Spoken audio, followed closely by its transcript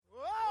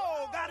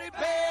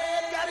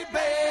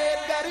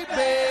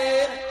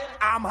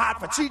I'm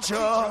hot for teacher.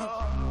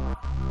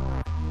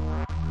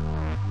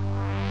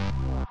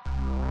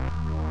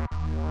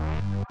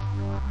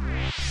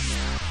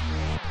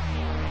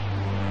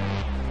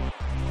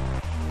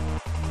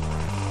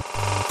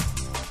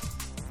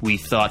 We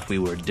thought we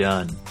were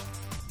done.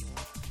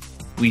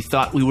 We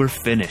thought we were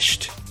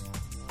finished.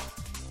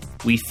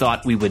 We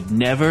thought we would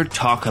never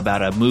talk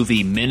about a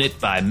movie minute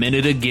by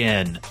minute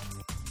again.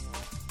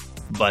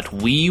 But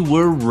we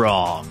were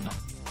wrong.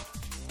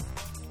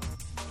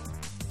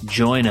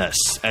 Join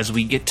us as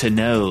we get to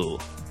know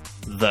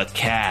the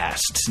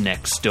cast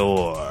next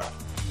door.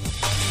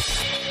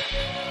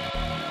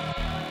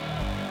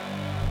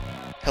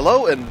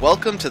 Hello and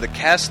welcome to the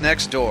Cast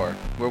Next Door,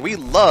 where we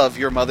love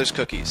your mother's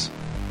cookies.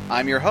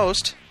 I'm your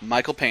host,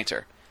 Michael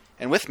Painter,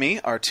 and with me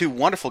are two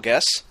wonderful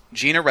guests,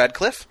 Gina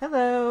Radcliffe.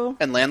 Hello.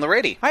 And Lan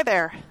Larady. Hi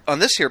there. On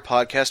this here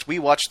podcast, we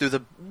watch through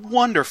the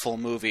wonderful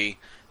movie,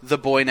 The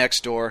Boy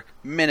Next Door,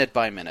 minute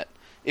by minute.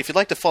 If you'd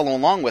like to follow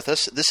along with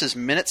us, this is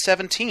minute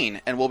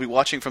 17, and we'll be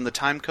watching from the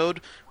time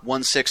code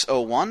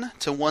 1601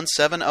 to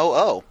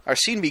 1700. Our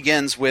scene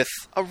begins with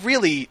a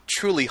really,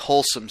 truly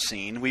wholesome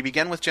scene. We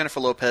begin with Jennifer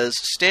Lopez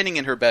standing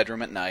in her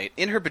bedroom at night.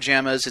 In her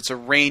pajamas, it's a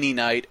rainy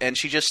night, and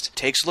she just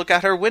takes a look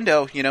out her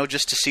window,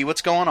 just to see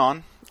what's going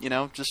on.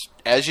 Just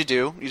as you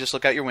do. You just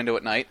look out your window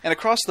at night. And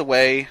across the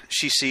way,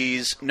 she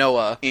sees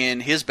Noah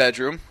in his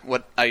bedroom,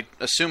 what I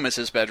assume is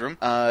his bedroom,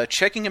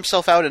 checking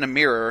himself out in a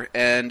mirror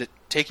and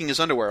taking his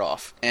underwear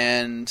off.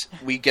 And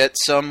we get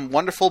some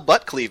wonderful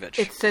butt cleavage.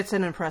 It's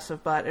an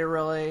impressive butt. It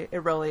really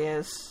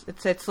is.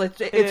 It's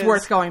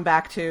worth going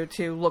back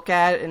to look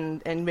at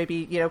and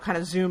maybe, kind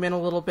of zoom in a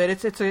little bit.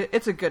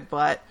 It's a good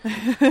butt.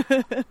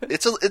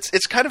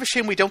 It's kind of a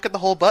shame we don't get the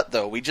whole butt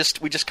though. We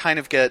just kind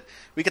of get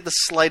the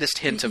slightest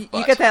hint of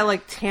butt. You get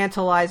that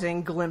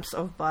tantalizing glimpse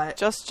of butt.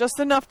 Just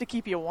enough to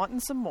keep you wanting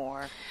some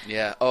more.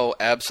 Yeah, oh,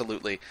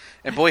 absolutely.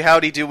 And boy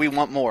howdy do we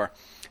want more.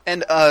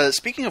 And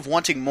speaking of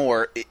wanting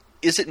more,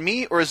 is it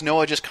me, or is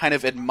Noah just kind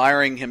of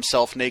admiring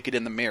himself naked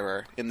in the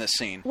mirror in this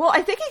scene? Well,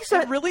 I think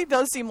it really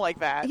does seem like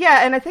that.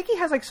 Yeah, and I think he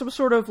has some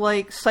sort of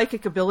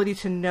psychic ability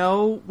to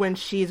know when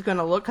she's going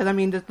to look. Because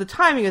the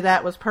timing of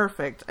that was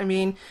perfect. I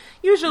mean,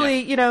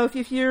 usually,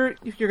 if you're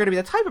going to be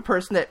the type of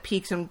person that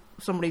peeks in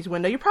somebody's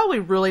window, you're probably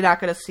really not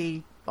going to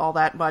see all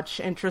that much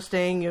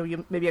interesting.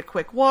 You maybe a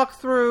quick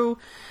walkthrough,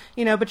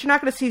 but you're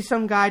not going to see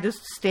some guy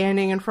just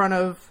standing in front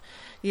of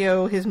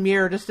his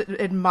mirror, just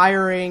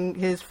admiring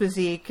his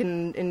physique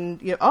and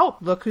oh,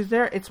 look who's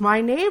there. It's my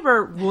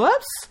neighbor.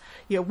 Whoops.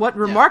 What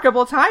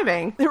remarkable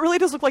timing. It really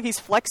does look like he's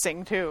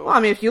flexing, too. Well,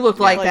 I mean, if you look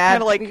like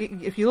that,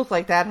 if you look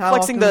like that, how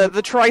flexing often...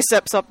 the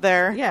triceps up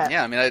there. Yeah.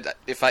 Yeah, I mean,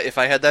 if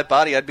I had that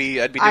body, I'd be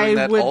doing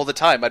that all the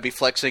time. I'd be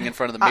flexing in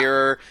front of the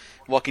mirror,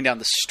 walking down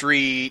the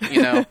street,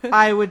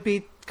 I would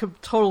be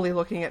totally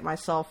looking at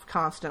myself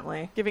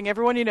constantly. Giving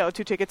everyone 2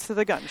 tickets to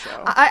the gun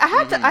show. I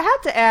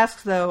had to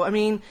ask, though, I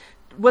mean...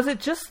 Was it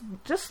just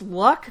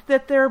luck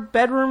that their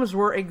bedrooms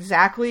were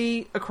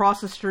exactly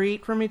across the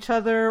street from each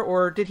other,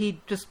 or did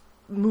he just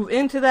move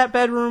into that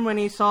bedroom when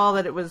he saw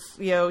that it was,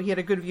 he had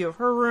a good view of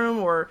her room,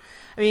 or,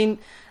 I mean,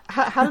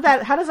 how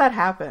does that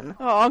happen?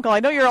 Oh, Uncle, I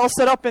know you're all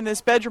set up in this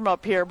bedroom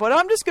up here, but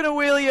I'm just going to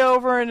wheel you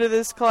over into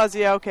this closet.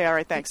 Yeah, okay, all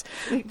right, thanks.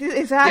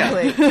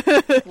 Exactly.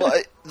 Yeah.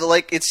 Well,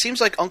 it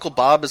seems like Uncle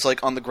Bob is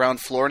on the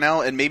ground floor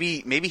now, and maybe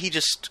he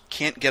just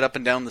can't get up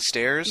and down the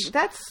stairs.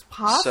 That's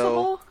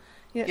possible.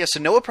 Yeah, so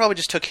Noah probably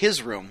just took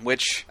his room,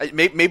 which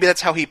maybe that's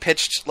how he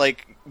pitched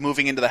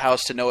moving into the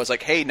house to Noah's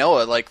hey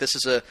Noah, this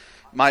is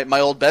my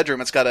old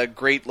bedroom. It's got a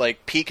great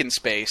peek in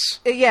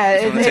space. Yeah,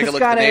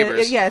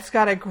 it's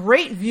got a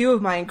great view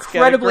of my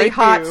incredibly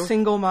hot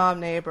single mom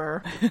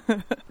neighbor.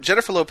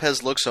 Jennifer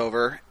Lopez looks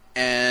over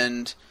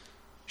and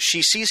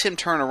she sees him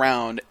turn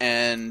around,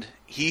 and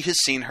he has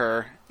seen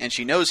her, and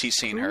she knows he's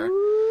seen her.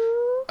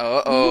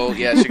 Oh,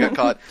 yeah, she got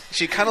caught.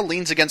 She kind of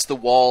leans against the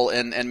wall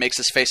and makes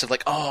this face of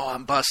oh,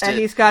 I'm busted. And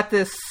he's got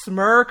this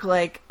smirk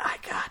I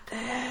got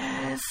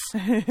this.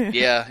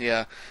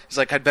 Yeah. He's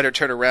I'd better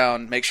turn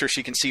around, make sure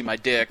she can see my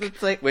dick.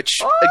 It's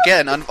which,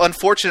 again,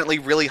 unfortunately,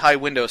 really high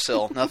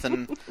windowsill.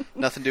 Nothing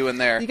doing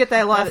there. You get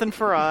that nothing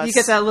for us. You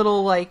get that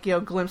little,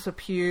 glimpse of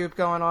pube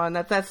going on.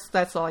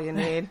 That's all you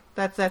need.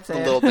 That's it. A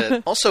little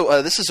bit.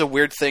 Also, this is a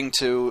weird thing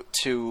to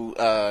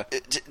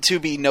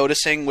be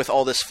noticing with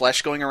all this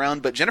flesh going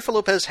around, but Jennifer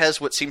Lopez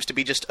has what seems to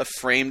be just a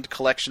framed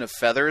collection of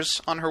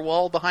feathers on her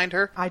wall behind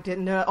her. I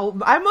didn't know. Oh,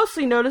 I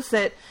mostly noticed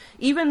that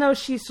even though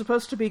she's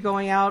supposed to be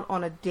going out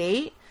on a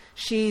date,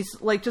 she's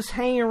just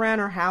hanging around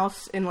her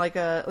house in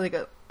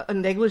a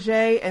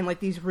negligee and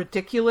these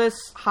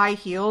ridiculous high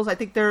heels. I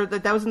think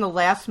that was in the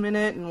last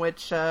minute in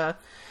which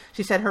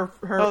she said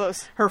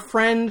her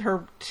friend,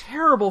 her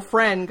terrible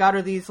friend, got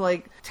her these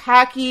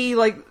tacky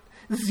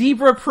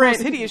zebra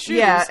print hideous shoes.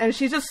 Yeah, and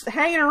she's just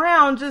hanging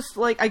around, just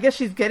I guess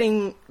she's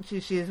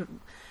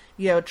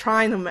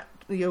trying them,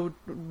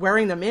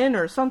 wearing them in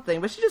or something,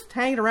 but she's just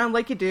hanging around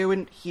like you do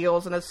in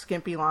heels and a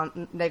skimpy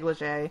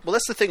negligee. Well,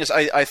 that's the thing is,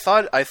 I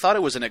thought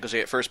it was a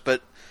negligee at first,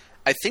 but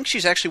I think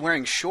she's actually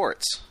wearing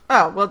shorts.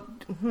 Oh, well,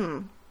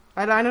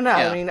 I don't know.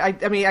 Yeah.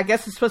 I mean, I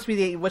guess it's supposed to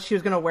be what she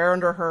was going to wear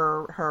under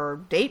her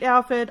date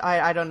outfit.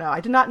 I don't know.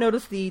 I did not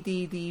notice the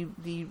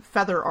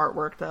feather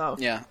artwork though.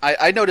 Yeah,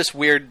 I notice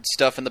weird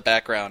stuff in the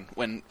background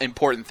when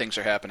important things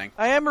are happening.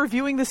 I am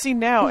reviewing the scene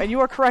now, and you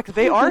are correct.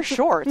 They are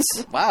shorts.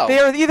 Wow. They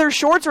are either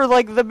shorts or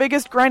like the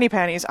biggest granny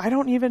panties. I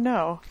don't even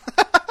know.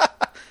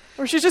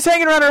 Or she's just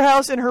hanging around her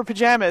house in her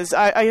pajamas.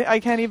 I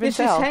can't even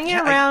tell. She's hanging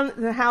around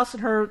the house in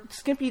her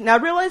skimpy. Now I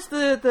realize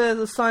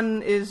the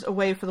son is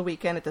away for the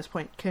weekend at this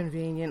point,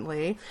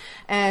 conveniently,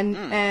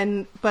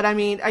 but I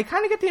mean, I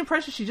kind of get the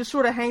impression she just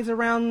sort of hangs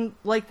around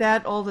like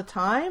that all the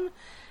time,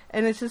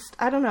 and it's just,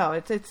 I don't know.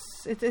 It's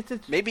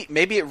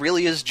Maybe it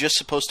really is just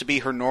supposed to be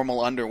her normal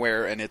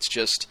underwear, and it's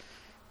just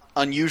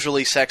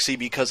unusually sexy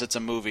because it's a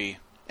movie.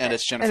 And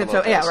it's Jennifer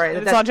Lopez. Yeah, right.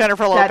 It's on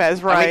Jennifer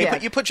Lopez, right? I mean,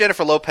 but you put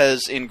Jennifer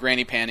Lopez in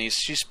granny panties,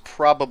 she's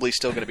probably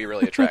still going to be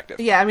really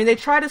attractive. Yeah, I mean, they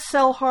try to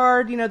sell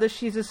hard, that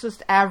she's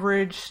just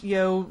average,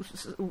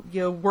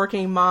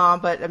 working mom.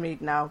 But I mean,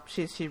 no,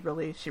 she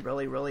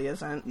really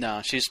isn't.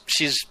 No,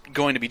 she's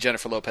going to be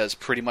Jennifer Lopez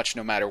pretty much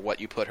no matter what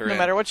you put her in. No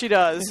matter what she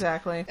does.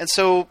 Exactly. And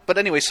so, but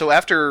anyway, so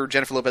after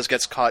Jennifer Lopez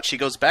gets caught, she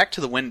goes back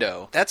to the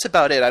window. That's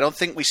about it. I don't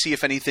think we see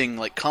if anything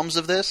like comes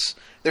of this.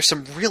 There's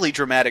some really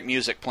dramatic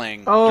music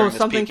playing. Oh, during this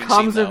something peeking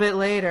comes scene, of it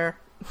later.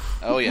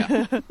 Oh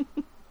yeah.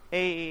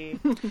 Hey.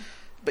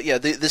 But yeah,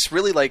 this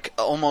really like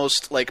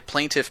almost like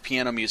plaintive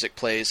piano music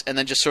plays, and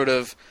then just sort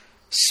of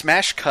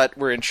smash cut.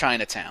 We're in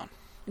Chinatown.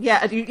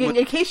 Yeah,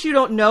 in case you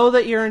don't know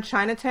that you're in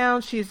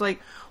Chinatown, she's like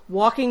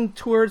walking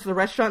towards the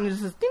restaurant, and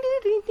there's this ding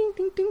ding ding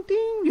ding ding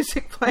ding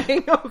music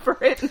playing over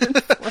it. And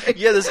it's like,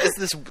 Yeah,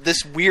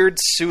 this weird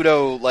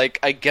pseudo like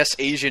I guess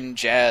Asian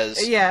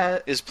jazz. Yeah.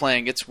 Is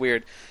playing. It's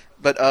weird.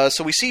 But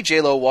so we see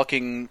J-Lo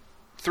walking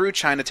through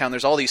Chinatown.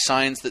 There's all these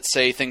signs that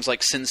say things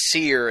like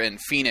Sincere and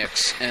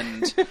Phoenix,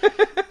 and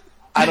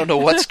I don't know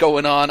what's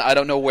going on. I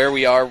don't know where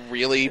we are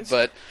really,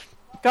 but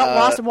Got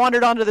lost and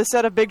wandered onto the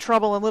set of Big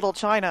Trouble in Little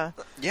China.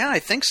 yeah, I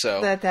think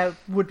so. that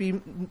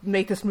would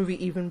make this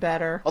movie even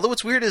better. Although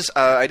what's weird is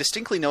I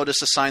distinctly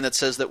noticed a sign that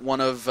says that one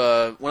of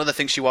the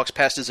things she walks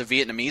past is a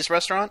Vietnamese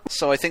restaurant.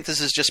 So I think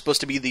this is just supposed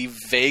to be the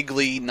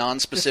vaguely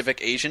non-specific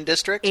Asian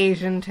district.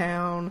 Asian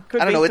town. Could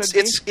I don't be, know.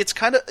 could It's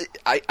kind of.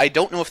 I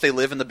don't know if they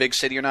live in the big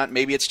city or not.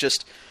 Maybe it's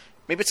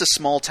a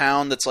small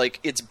town that's like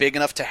it's big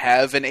enough to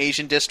have an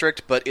Asian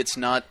district, but it's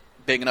not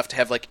big enough to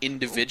have like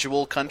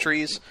individual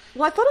countries.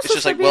 Well, I thought it was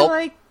It's supposed just to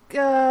like,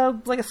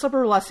 be like a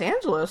suburb of Los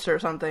Angeles or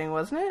something,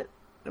 wasn't it?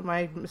 Am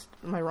I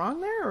wrong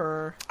there,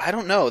 or I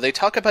don't know. They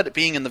talk about it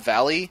being in the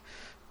valley,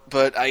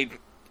 but I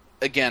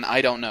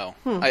don't know.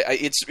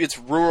 It's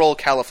rural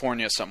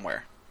California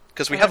somewhere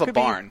because we have a could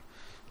be- barn.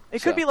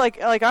 It could be like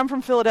I'm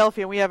from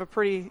Philadelphia, and we have a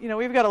pretty,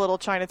 we've got a little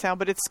Chinatown,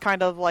 but it's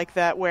kind of like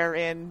that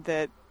wherein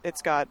that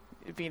it's got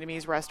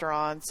Vietnamese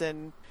restaurants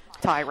and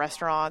Thai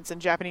restaurants and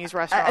Japanese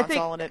restaurants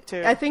all in it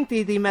too. I think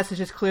the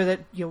message is clear that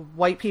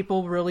white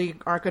people really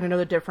aren't going to know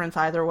the difference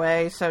either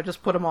way, so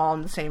just put them all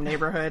in the same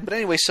neighborhood. But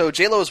anyway, so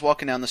J-Lo is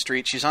walking down the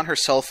street. She's on her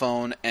cell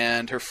phone,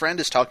 and her friend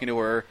is talking to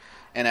her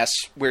and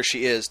asks where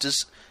she is.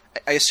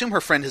 I assume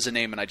her friend has a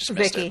name, and I just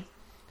missed Vicky. it.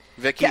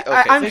 Vicky?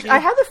 Yeah, Okay. I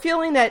have the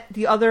feeling that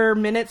the other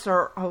minutes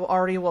have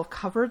already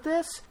covered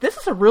this. This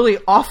is a really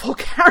awful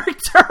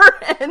character,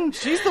 and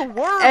She's the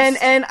worst.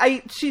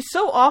 And she's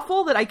so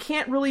awful that I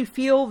can't really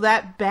feel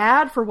that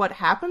bad for what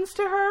happens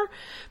to her.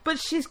 But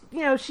she's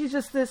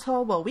just this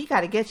whole, well, we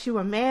got to get you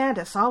a man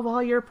to solve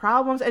all your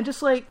problems, and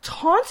just like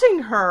taunting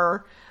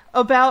her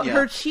about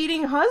her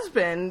cheating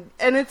husband,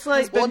 and it's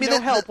like, Well,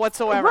 no help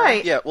whatsoever.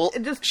 right? Yeah, well,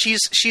 It just,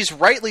 she's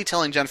rightly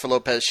telling Jennifer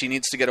Lopez she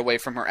needs to get away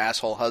from her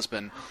asshole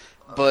husband,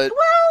 but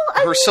I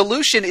her mean-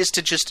 solution is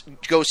to just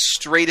go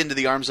straight into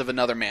the arms of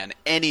another man,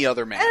 any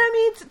other man. And I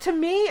mean, to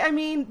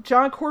me,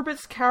 John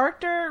Corbett's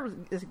character,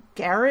 is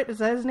Garrett, is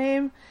that his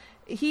name?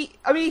 He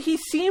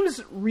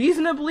seems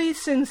reasonably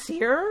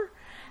sincere.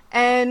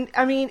 And,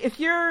 I mean, if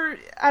you're,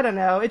 I don't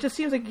know, it just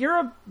seems like you're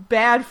a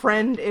bad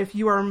friend if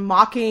you are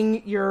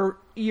mocking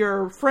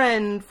your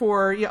friend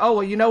for, oh,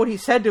 well, you know what he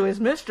said to his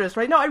mistress,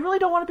 right? No, I really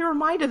don't want to be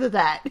reminded of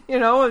that,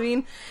 I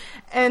mean,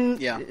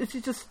 and it's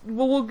just,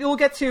 we'll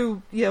get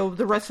to,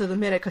 the rest of the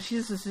minute, because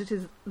she's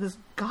this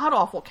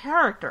god-awful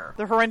character.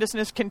 The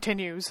horrendousness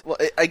continues. Well,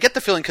 I get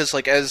the feeling because,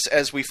 like,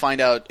 as we find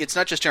out, it's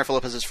not just Jennifer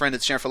Lopez's friend;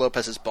 it's Jennifer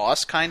Lopez's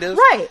boss, kind of.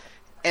 Right.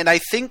 And I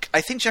think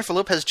Jennifer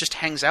Lopez just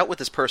hangs out with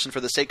this person for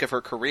the sake of her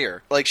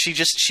career. Like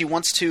she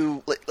wants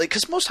to like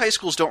because most high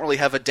schools don't really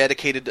have a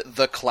dedicated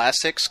the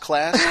classics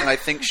class, and I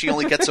think she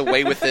only gets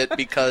away with it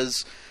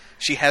because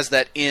she has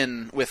that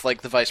in with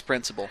like the vice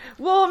principal.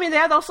 Well, I mean, they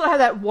also had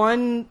that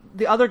one,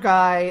 the other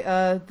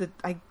guy.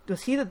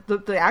 Was he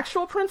the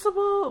actual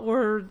principal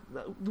or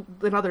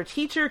another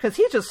teacher? Because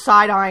he's just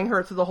side eyeing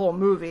her through the whole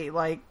movie,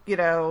 like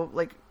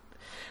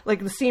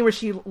the scene where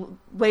she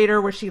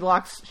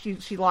locks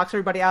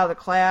everybody out of the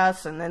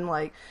class, and then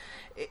like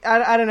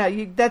I don't know,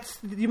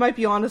 you might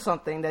be onto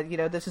something, that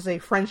this is a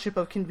friendship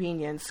of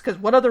convenience, because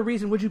what other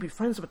reason would you be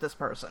friends with this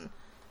person?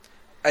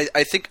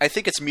 I think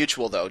it's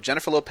mutual though.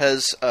 Jennifer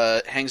Lopez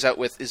hangs out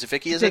with, is it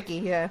Vicky? Vicky,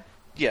 yeah.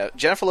 Yeah,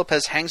 Jennifer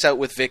Lopez hangs out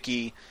with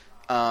Vicky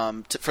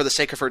for the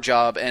sake of her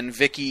job, and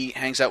Vicky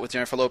hangs out with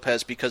Jennifer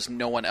Lopez because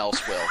no one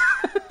else will.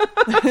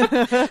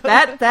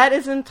 That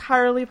is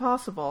entirely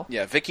possible.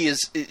 Yeah, Vicky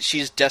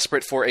she's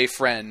desperate for a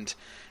friend,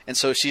 and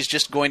so she's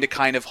just going to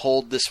kind of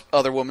hold this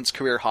other woman's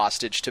career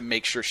hostage to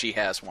make sure she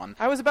has one.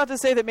 I was about to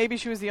say that maybe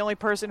she was the only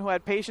person who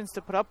had patience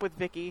to put up with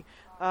Vicky,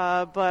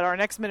 but our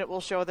next minute will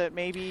show that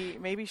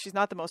maybe she's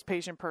not the most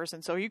patient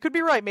person. So you could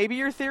be right. Maybe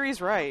your theory's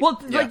right. Well,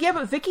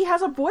 but Vicky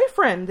has a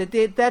boyfriend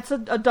that's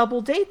a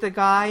double date. The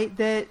guy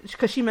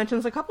because she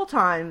mentions a couple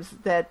times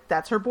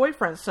that's her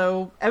boyfriend.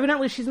 So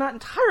evidently she's not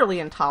entirely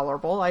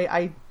intolerable.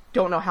 I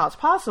don't know how it's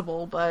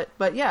possible, but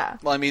yeah.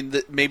 Well, I mean,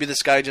 maybe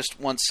this guy just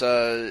wants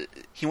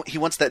he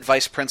wants that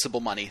vice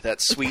principal money,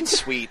 that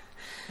sweet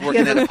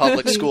working at a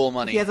public school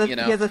money. He has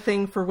a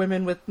thing for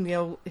women with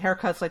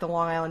haircuts like the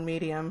Long Island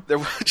Medium.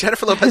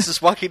 Jennifer Lopez is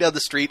walking down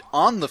the street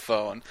on the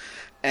phone,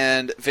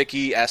 and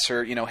Vicky asks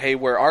her, hey,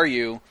 where are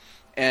you?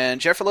 And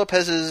Jennifer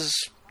Lopez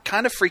is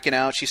kind of freaking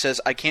out. She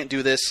says, I can't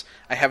do this.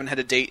 I haven't had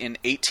a date in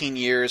 18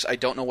 years. I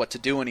don't know what to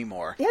do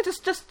anymore. Yeah,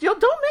 just don't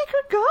make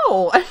her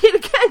go. I mean,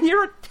 again,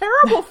 you're a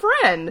terrible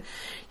friend.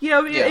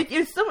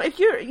 If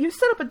you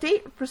set up a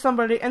date for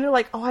somebody and they're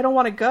like, oh, I don't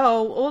want to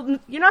go. Well,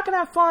 you're not going to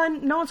have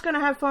fun. No one's going to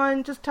have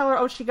fun. Just tell her,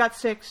 oh, she got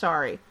sick.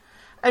 Sorry.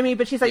 I mean,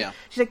 but she's like,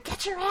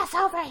 get your ass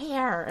over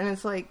here. And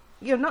it's like,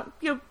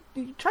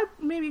 try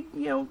maybe,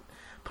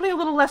 putting a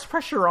little less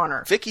pressure on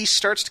her. Vicky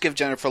starts to give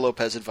Jennifer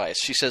Lopez advice.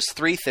 She says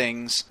 3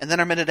 things, and then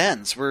our minute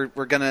ends. We're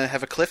going to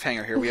have a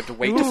cliffhanger here. We have to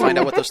wait to find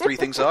out what those 3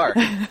 things are.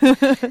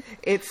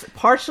 It's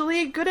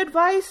partially good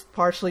advice,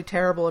 partially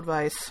terrible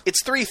advice.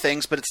 It's 3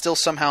 things, but it still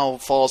somehow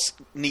falls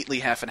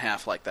neatly half and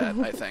half like that,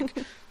 I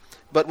think.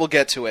 But we'll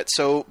get to it.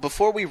 So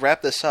before we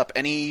wrap this up,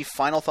 any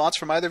final thoughts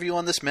from either of you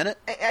on this minute?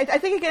 I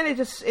think, again,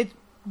 it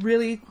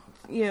really,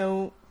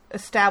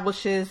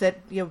 establishes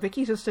that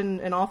Vicky's just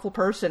an awful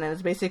person, and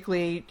is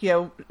basically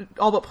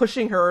all but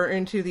pushing her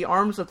into the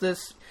arms of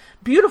this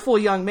beautiful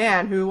young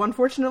man who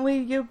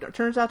unfortunately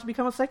turns out to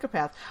become a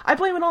psychopath. I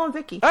blame it all on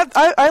Vicky.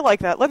 I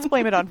like that. Let's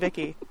blame it on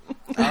Vicky.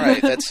 All right,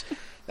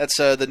 that's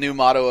the new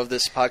motto of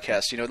this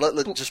podcast.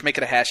 Let's just make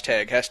it a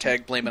hashtag.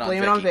 Hashtag blame it on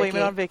Vicky. Blame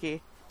it on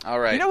Vicky.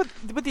 All right.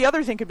 But the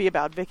other thing could be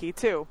about Vicky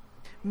too.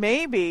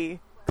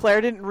 Maybe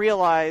Claire didn't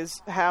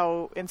realize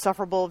how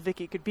insufferable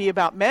Vicky could be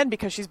about men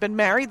because she's been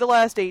married the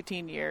last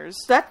 18 years.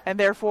 And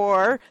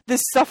therefore,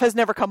 this stuff has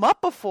never come up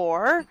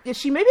before. Yeah,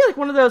 she may be like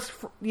one of those,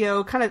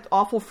 kind of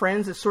awful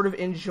friends that sort of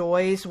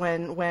enjoys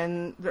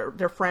when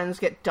their friends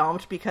get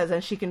dumped, because then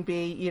she can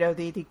be,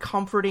 the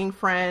comforting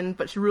friend,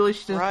 but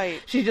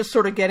she's just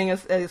sort of getting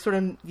a sort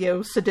of,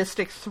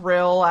 sadistic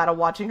thrill out of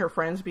watching her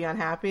friends be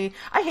unhappy.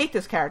 I hate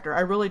this character. I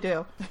really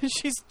do.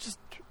 She's just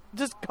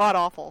god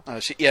awful.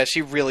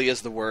 She really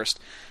is the worst.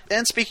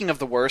 And speaking of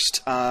the worst,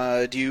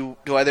 do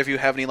either of you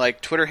have any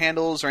Twitter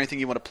handles or anything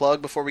you want to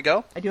plug before we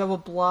go? I do have a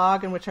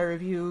blog in which I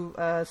review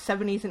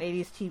 70s and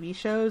 80s TV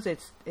shows.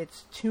 It's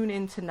Tune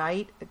In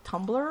Tonight at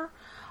Tumblr.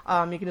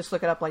 You can just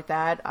look it up like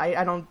that.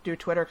 I don't do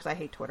Twitter because I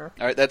hate Twitter.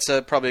 All right, that's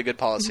probably a good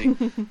policy.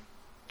 All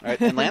right,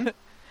 and Lan?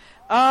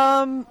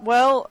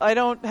 Well, I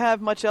don't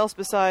have much else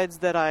besides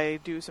that I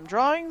do some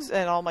drawings,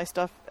 and all my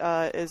stuff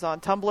is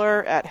on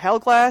Tumblr at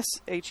Hellglass,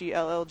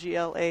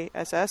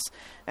 HELLGLASS,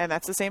 and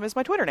that's the same as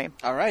my Twitter name.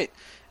 All right.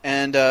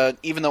 And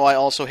even though I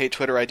also hate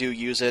Twitter, I do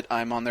use it.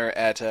 I'm on there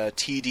at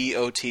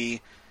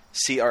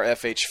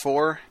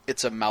TDOTCRFH4.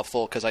 It's a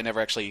mouthful because I never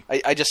actually...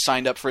 I just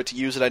signed up for it to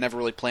use it. I never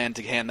really planned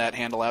to hand that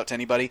handle out to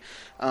anybody.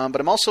 But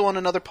I'm also on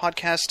another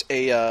podcast,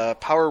 a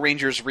Power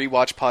Rangers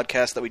rewatch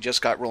podcast that we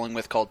just got rolling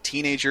with called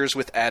Teenagers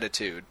with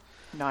Attitude.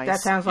 Nice. That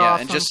sounds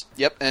awesome.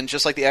 And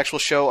just like the actual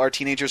show, our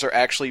teenagers are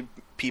actually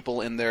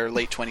people in their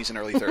late 20s and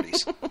early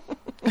 30s.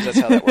 That's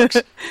how that works.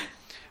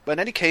 But in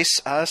any case,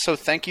 so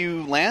thank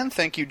you, Lan,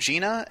 thank you,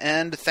 Gina,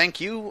 and thank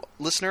you,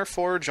 listener,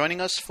 for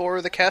joining us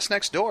for The Cast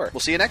Next Door.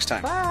 We'll see you next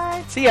time.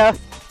 Bye. See ya.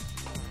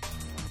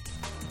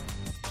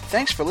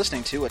 Thanks for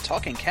listening to A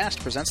Talking Cast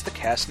Presents The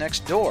Cast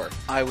Next Door.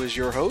 I was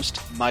your host,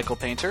 Michael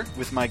Painter,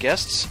 with my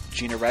guests,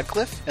 Gina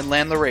Radcliffe and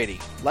Lan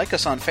Larady. Like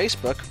us on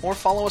Facebook or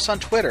follow us on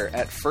Twitter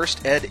at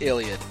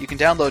FirstEdIliad. You can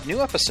download new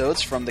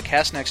episodes from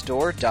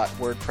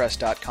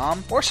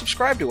thecastnextdoor.wordpress.com or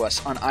subscribe to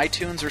us on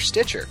iTunes or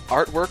Stitcher.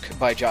 Artwork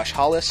by Josh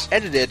Hollis,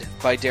 edited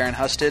by Darren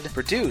Husted,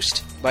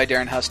 produced by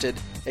Darren Husted,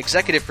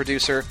 executive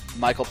producer,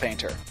 Michael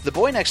Painter. The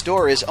Boy Next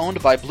Door is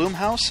owned by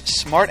Blumhouse,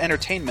 Smart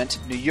Entertainment,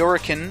 New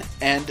Yorican,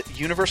 and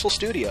Universal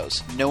Studios.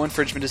 No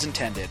infringement is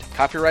intended.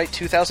 Copyright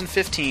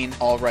 2015,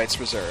 all rights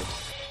reserved.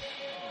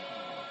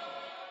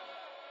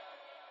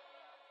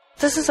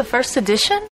 This is a first edition?